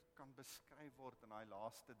goed kan beskryf word in daai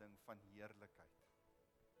laaste ding van heerlikheid.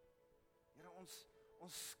 Here, ons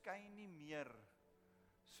skyn nie meer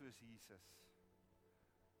soos Jesus,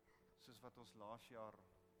 soos wat ons laas jaar,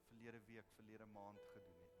 verlede week, verlede maand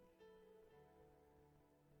gedoen het nie.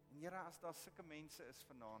 En Here, as daar sulke mense is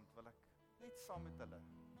vanaand, wil ek net saam met hulle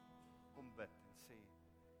kom bid en sê,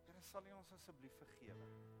 Here, sal U ons asseblief vergewe?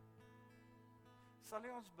 Sal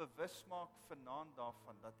U ons bewus maak vanaand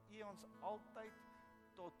daarvan, dat U ons altyd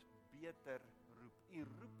tot beter roep. U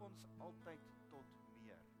roep ons altyd tot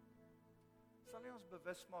meer. Sal U ons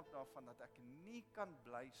bewus maak daarvan, dat ek nie kan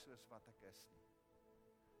bly soos wat ek is nie,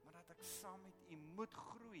 maar dat ek saam met U moet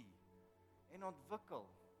groei, en ontwikkel,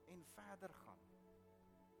 en verder gaan.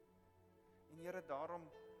 En Here, daarom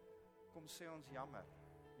kom sê ons jammer.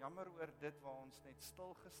 Jammer oor dit waar ons net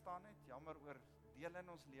stil gestaan het, jammer oor dele in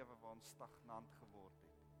ons lewe waar ons stagnant geword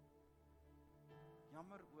het.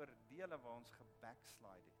 Jammer oor dele waar ons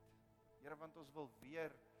gebackslide het. Here, want ons wil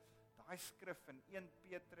weer daai skrif in 1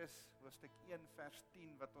 Petrus hoofstuk 1 vers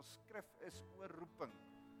 10 wat ons skrif is oor roeping,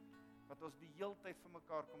 wat ons die heeltyd vir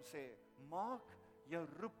mekaar kom sê, maak jou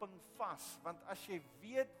roeping vas, want as jy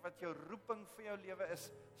weet wat jou roeping vir jou lewe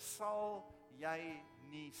is, sal jy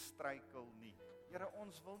nie struikel nie. Here,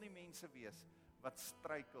 ons wil nie mense wees wat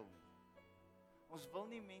struikel nie. Ons wil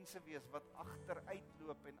nie mense wees wat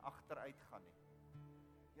agteruitloop en agteruit gaan nie.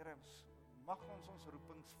 Here, mag ons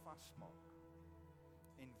roepings vasmaak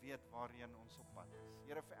en weet waarheen ons op pad is.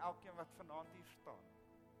 Here, vir elkeen wat vanaand hier staan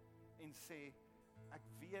en sê, ek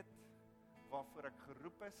weet waarvoor ek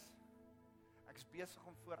geroep is, ek is besig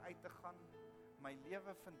om vooruit te gaan, my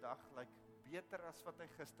lewe vandag lyk beter as wat hy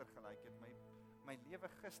gister gelyk het, my lewe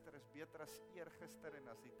gister is beter as eergister en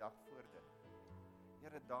as die dag voor dit.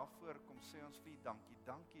 Here, daarvoor kom sê ons vir U dankie,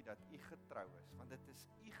 dankie dat U getrou is, want dit is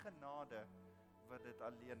U genade wat dit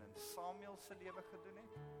alleen in Samuel se lewe gedoen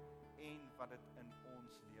het, en wat dit in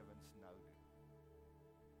ons lewens nou doen.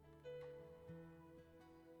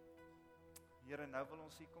 Here, nou wil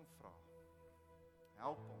ons U kom vra,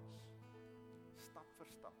 help ons, stap vir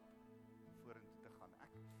stap, vorentoe te gaan.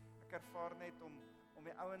 Ek ervaar net om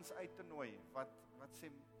die ouens uit te nooi, wat sê,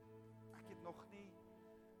 ek het nog nie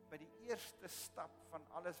by die eerste stap van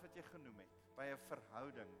alles wat jy genoem het, by 'n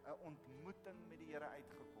verhouding, 'n ontmoeting met die Here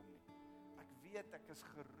uitgekom nie. Ek weet ek is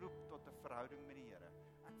geroep tot 'n verhouding met die Here.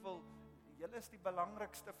 Ek wil, julle is die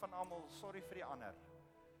belangrikste van almal, sorry vir die ander,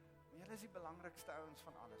 maar julle is die belangrikste ouens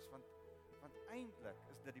van alles, want eintlik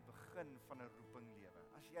is dit die begin van 'n roepinglewe.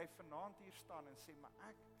 As jy vanaand hier staan en sê, maar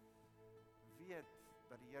ek weet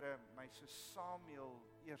dat die Here my so Samuel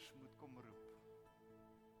eers moet kom roep.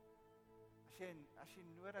 As jy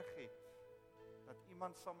nodig het, dat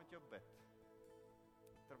iemand saam met jou bid,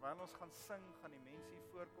 terwyl ons gaan sing, gaan die mense hier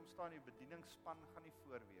voorkom staan, die bedieningsspan gaan hier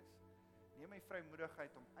voor wees. Neem my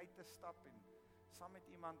vrymoedigheid om uit te stap en saam met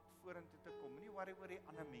iemand vorentoe te kom. Nie worry oor die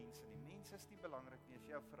ander mense nie. Mense is nie belangrik nie, is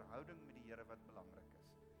jou verhouding met die Here wat belangrik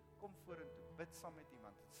is. Kom vorentoe, bid saam met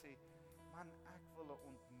iemand en sê, man, ek wil 'n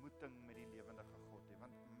ontmoeting met die lewendige God hê,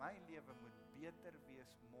 want my lewe moet beter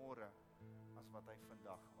wees môre as wat hy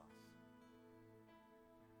vandag was.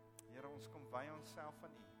 Here, ons kom wy onsself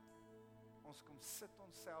aan U. Ons kom sit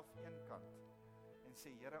onsself eenkant en sê,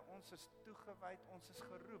 Here, ons is toegewyd, ons is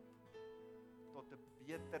geroep tot 'n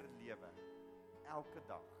beter lewe elke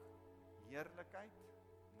dag. Heerlikheid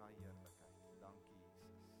na heerlikheid. Dankie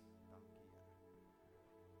Jesus. Dankie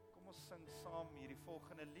Here. Kom ons sing saam hierdie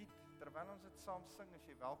volgende lied. Terwyl ons dit saam sing, is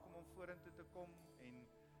jy welkom om vorentoe te kom en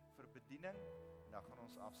vir bediening, en dan gaan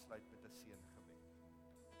ons afsluit met 'n seëngebed.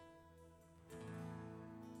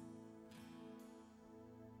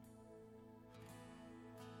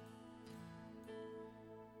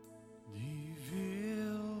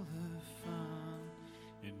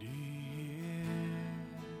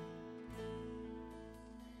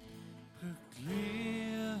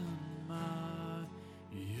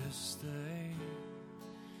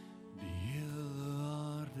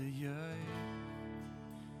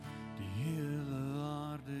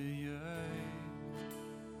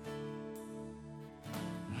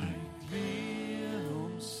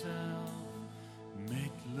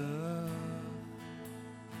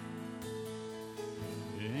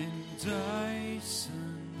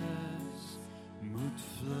 moet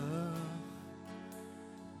vlug,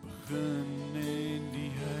 begin en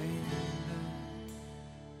die einde,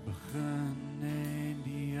 begin en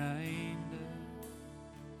die einde.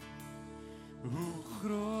 Hoe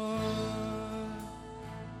groot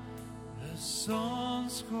is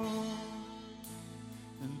ons God,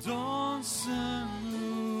 en ons sing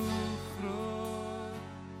hoe groot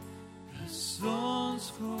is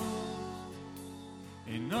ons God,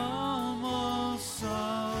 en almal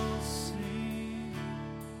sal sien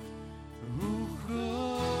hoe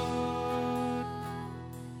groot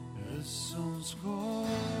is ons God.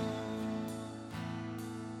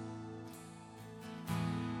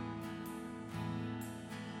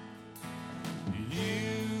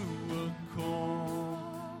 Eeuwe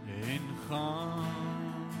kom en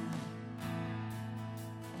gaan,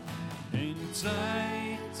 en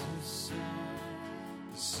tyd is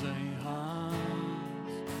in sy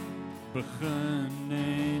hand, begin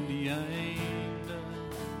en die einde,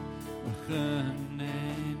 begin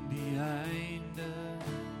en die einde.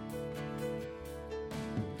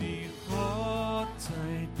 Die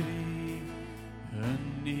Godheid drie in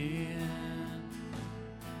een,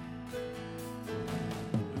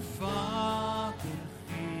 Vader,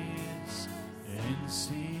 Gees en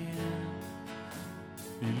Seun,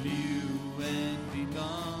 die leeu en die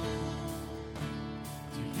lam,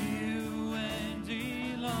 die leeu en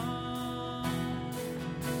die lam.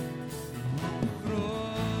 Hoe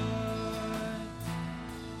groot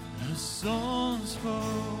is ons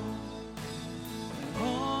God,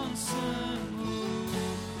 ons sing hoe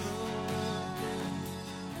groot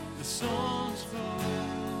is ons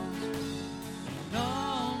God, en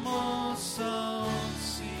almal sal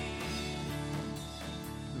sien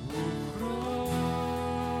hoe groot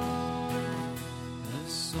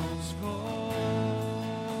is ons God.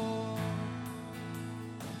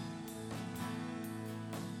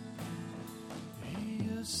 Hy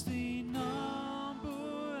is die naam bo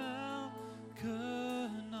elke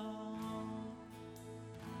naam,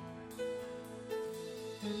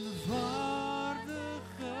 en waardig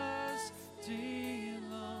is die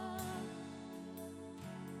Lam,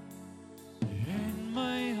 en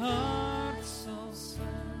my hart sal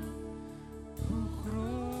sing hoe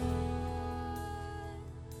groot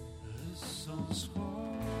is ons God.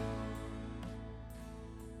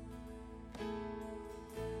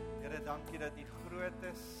 Here, dankie dat U groot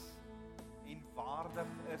is en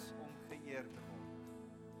waardig is om geëer te word.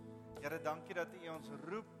 Here, dankie dat U ons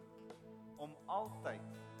roep om altyd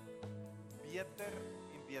beter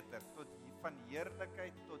en beter, van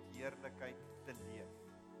heerlikheid tot heerlikheid te leef.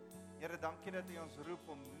 Here, dankie dat U ons roep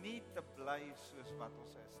om nie te bly soos wat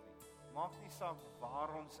ons is nie. Maak nie saak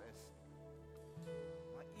waar ons is nie,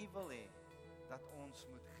 maar U wil hê dat ons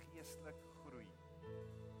moet geestelik groei.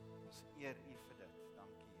 Ons eer U vir dit.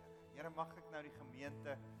 Dankie, Here. Here, mag ek nou die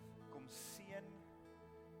gemeente kom seën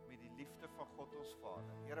met die liefde van God ons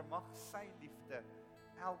Vader. Here, mag sy liefde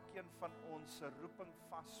elkeen van ons se roeping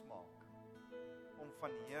vasmaak om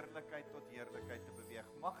van heerlikheid tot heerlikheid te beweeg.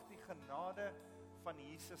 Mag die genade van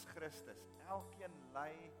Jesus Christus elkeen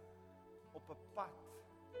lei op 'n pad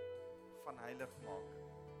van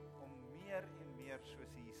heiligmaking, om meer en meer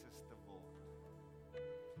soos Jesus te word.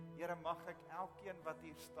 Here, mag ek elkeen wat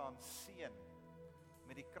hier staan seën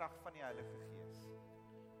met die krag van die Heilige Gees,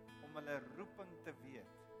 om hulle roeping te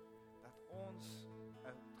weet, dat ons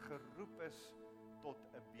geroep is tot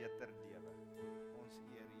 'n beter lewe. Ons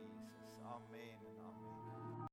eer Jesus. Amen.